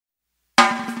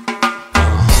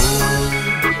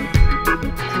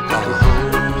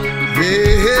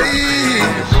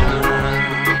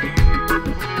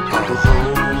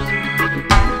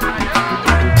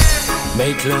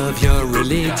Make love your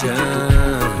religion.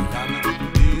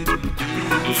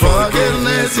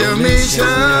 Forgiveness your mission.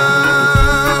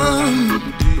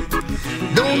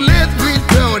 Don't let greed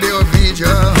cloud your vision.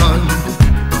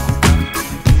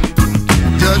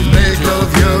 Just make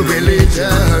love your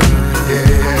religion.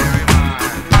 Yeah.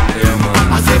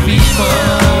 I say people,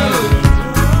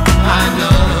 I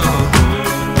know,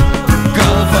 go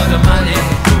for the money,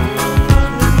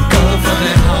 go for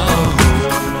the home.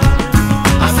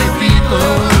 I say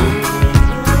people,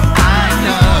 I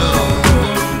know,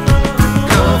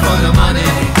 go for the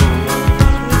money,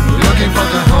 looking for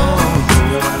the home.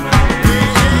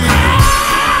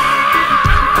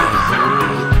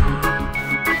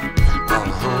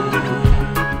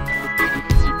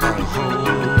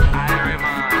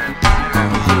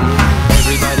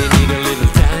 Everybody need a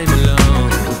little time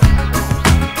alone.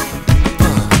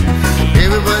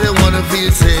 Everybody wanna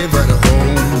feel safe at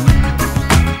home.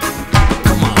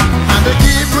 Come on. And they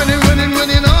keep running, running,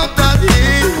 running up that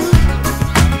hill.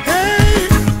 Hey,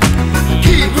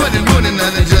 keep running, running,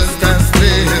 and they just stand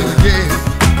still. Yeah.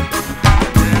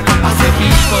 I say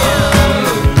people,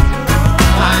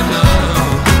 I know,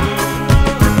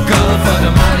 go for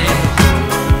the money,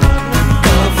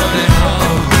 go for the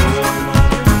home.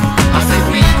 I say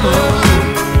people,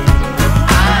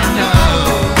 I know,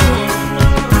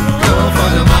 go for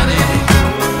the money,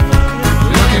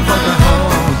 looking for the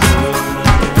home.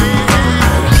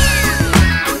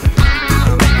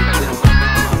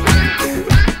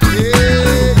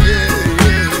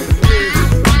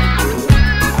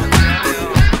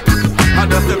 I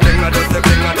just the bling, I just the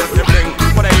bling, I just the bling.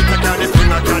 But I ain't a carry this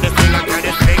thing, I carry this thing, I carry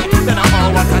this thing. Then I oh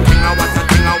what a thing, I what a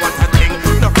thing, I what a thing.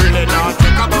 The feeling now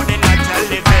think about the natural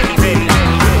living.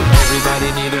 Everybody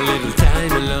need a little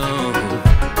time alone.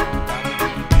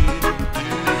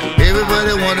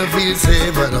 Everybody wanna feel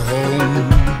safe at home.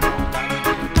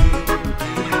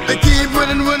 They keep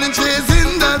running, running,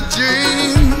 chasing that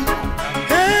dream.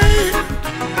 Hey,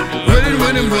 running,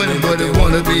 running, running, but they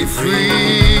wanna be free.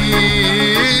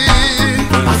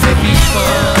 I say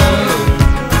people,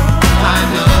 I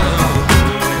know,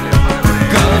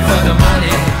 go for the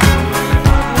money,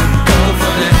 go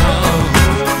for the home.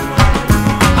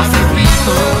 I say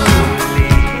people,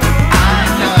 I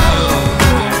know,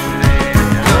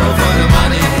 go for the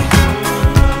money,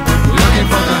 looking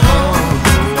for the home.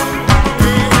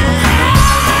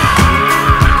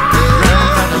 Run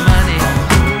for the money.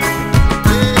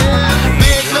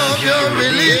 Make love your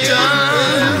religion.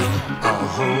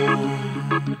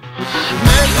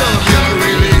 Make love your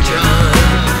religion.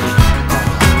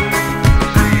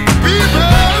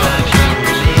 People,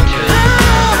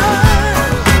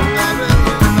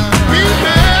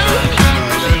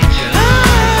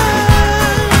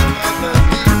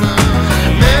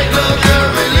 make love your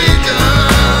religion.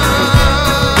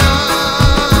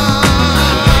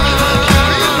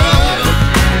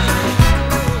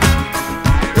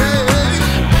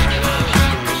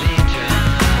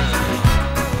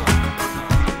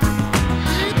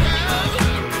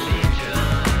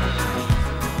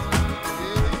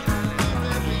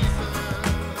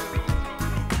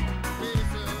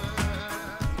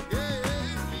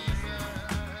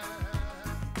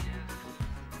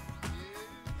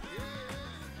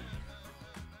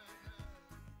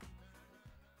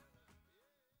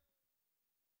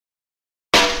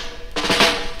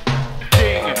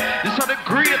 This is the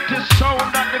greatest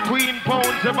sound that the Queen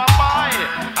Pounds ever buy.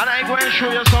 And I'm going to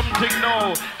show you something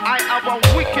now. I have a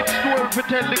wicked story to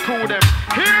tell the crew them.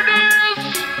 Here it is!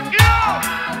 Yo!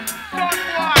 Son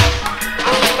boy!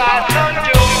 I'm bad, son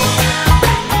Joe.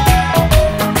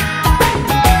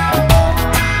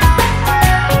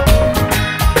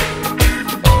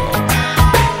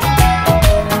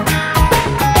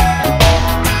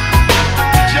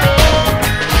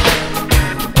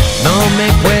 No me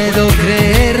puedo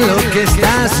creer lo que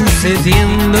está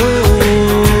sucediendo.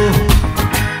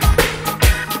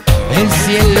 El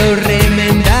cielo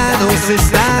remendado se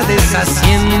está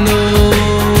deshaciendo.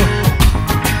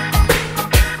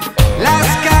 Las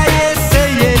calles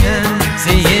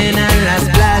se llenan las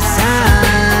plazas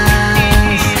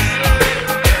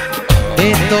de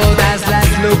todas las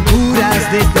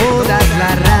locuras, de todas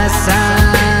las razas.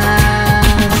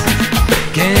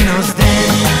 Que nos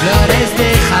den flores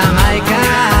de Jamaica,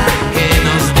 que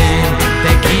nos den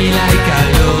tequila y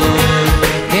calor,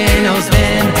 que nos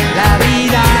den la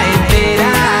vida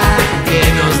entera, que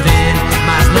nos den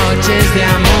más noches de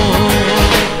amor.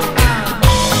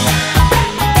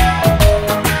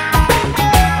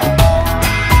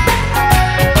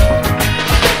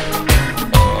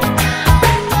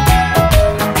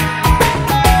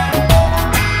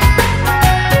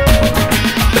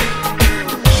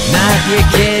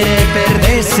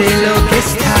 lo que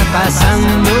está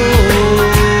pasando.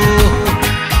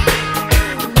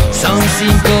 Son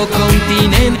 5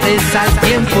 continentes al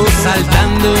tiempo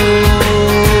saltando.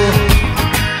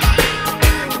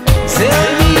 Se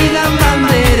olvidan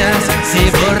banderas, se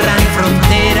borran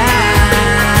fronteras,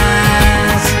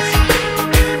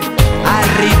 al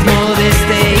ritmo de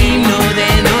este himno de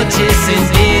noches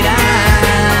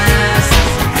enteras.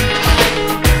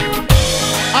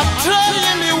 I'm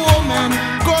telling me woman,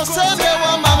 go say me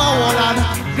one mama woman,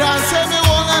 grand say me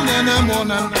one and then a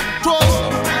woman. Trust,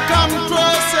 come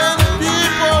trust and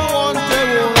people want the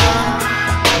woman.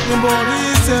 The body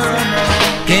ceremony.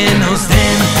 Que nos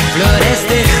den flores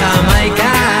de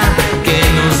Jamaica, que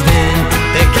nos den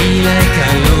tequila y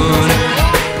calor,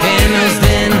 que nos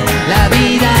den la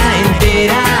vida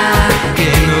entera, que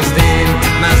nos den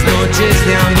más noches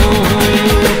de amor.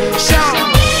 ¡Show!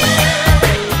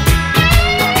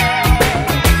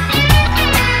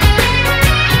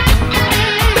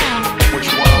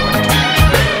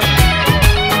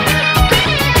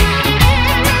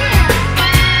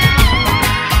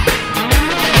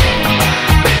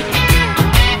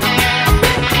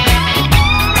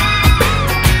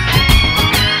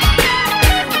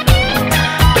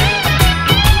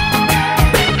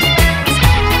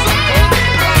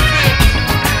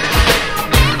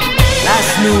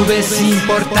 Nubes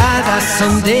importadas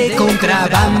son de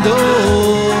contrabando.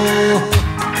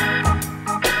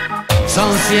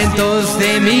 Son cientos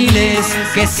de miles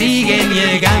que siguen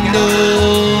llegando.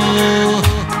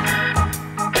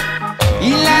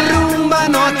 Y la rumba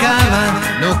no acaba,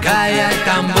 no cae al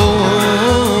tambor.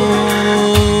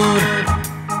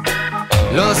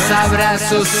 Los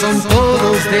abrazos son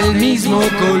todos del mismo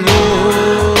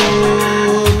color.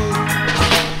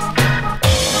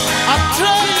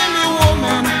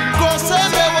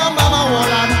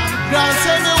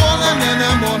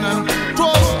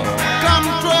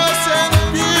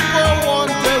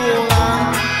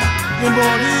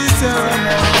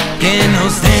 Que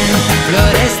nos den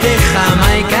flores de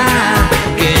Jamaica,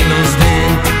 que nos den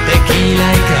tequila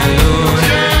y calor,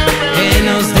 que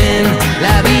nos den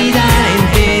la vida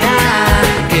entera,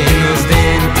 que nos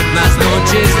den más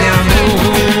noches de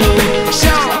amor.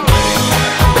 ¡Show!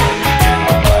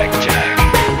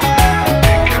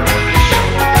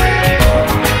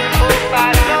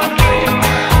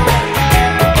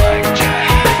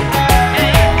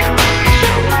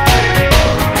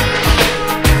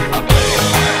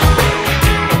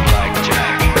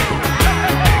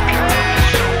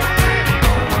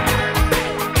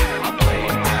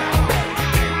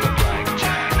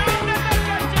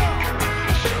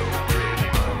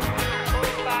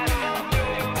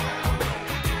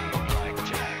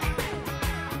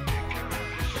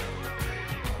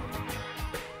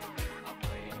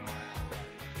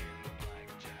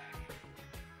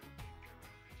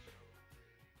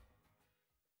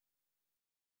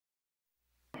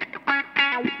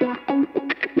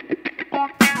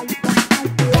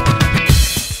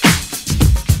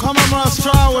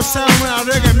 Sound around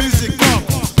reggae music up.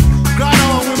 Got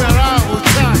on with that out with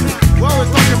time. What we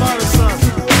talking about is son.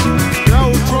 Yeah,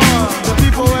 we try. The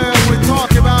people where we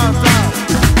talk about that.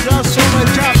 Just so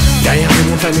much up. Derrière les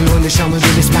montagnes loin des charmes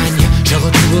de l'Espagne, je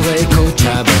retrouverai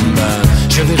Cochabamba.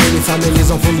 Je verrai les femmes et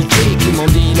les enfants lutter, qui m'en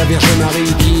dit la Vierge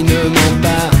Marie qui ne ment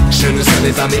pas. Je ne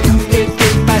savais pas mais où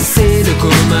était passé le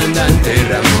comandante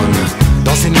Ramon.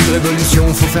 Dans ces nuits de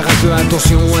révolution, faut faire un peu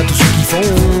attention à tous ceux qui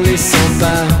font les 100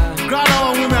 pas.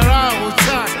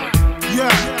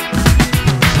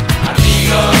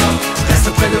 Amigo, reste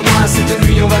près de moi, cette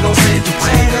nuit on va danser tout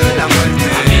près de la muerte.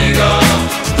 Amigo,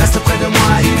 reste près de moi,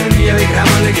 une nuit avec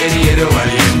Ramon le guerriero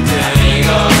valiente.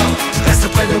 Amigo, reste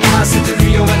près de moi, cette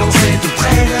nuit on va danser tout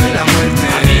près de la muerte.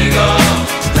 Amigo,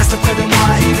 reste près de moi,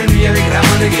 une nuit avec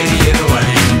Ramon le guerriero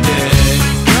valiente.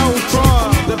 Now we try,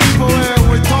 the people where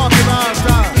we talk about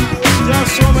that.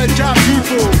 Just so many job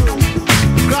people.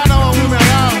 Got our women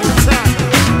out with time.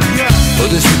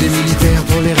 Au-dessus des militaires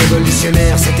pour les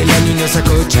révolutionnaires, c'était la Minos à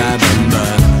Cochabamba.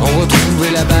 On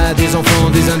retrouvait là-bas des enfants,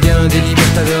 des indiens, des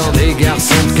libertadores, des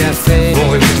garçons de café.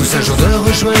 On rêvait tous un jour de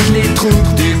rejoindre les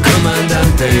troupes du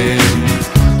commandante.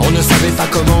 On ne savait pas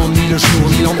comment, ni le jour,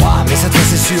 ni l'endroit, mais cette fois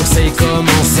c'est sûr, c'est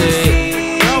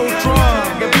commencé. Now we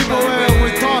try.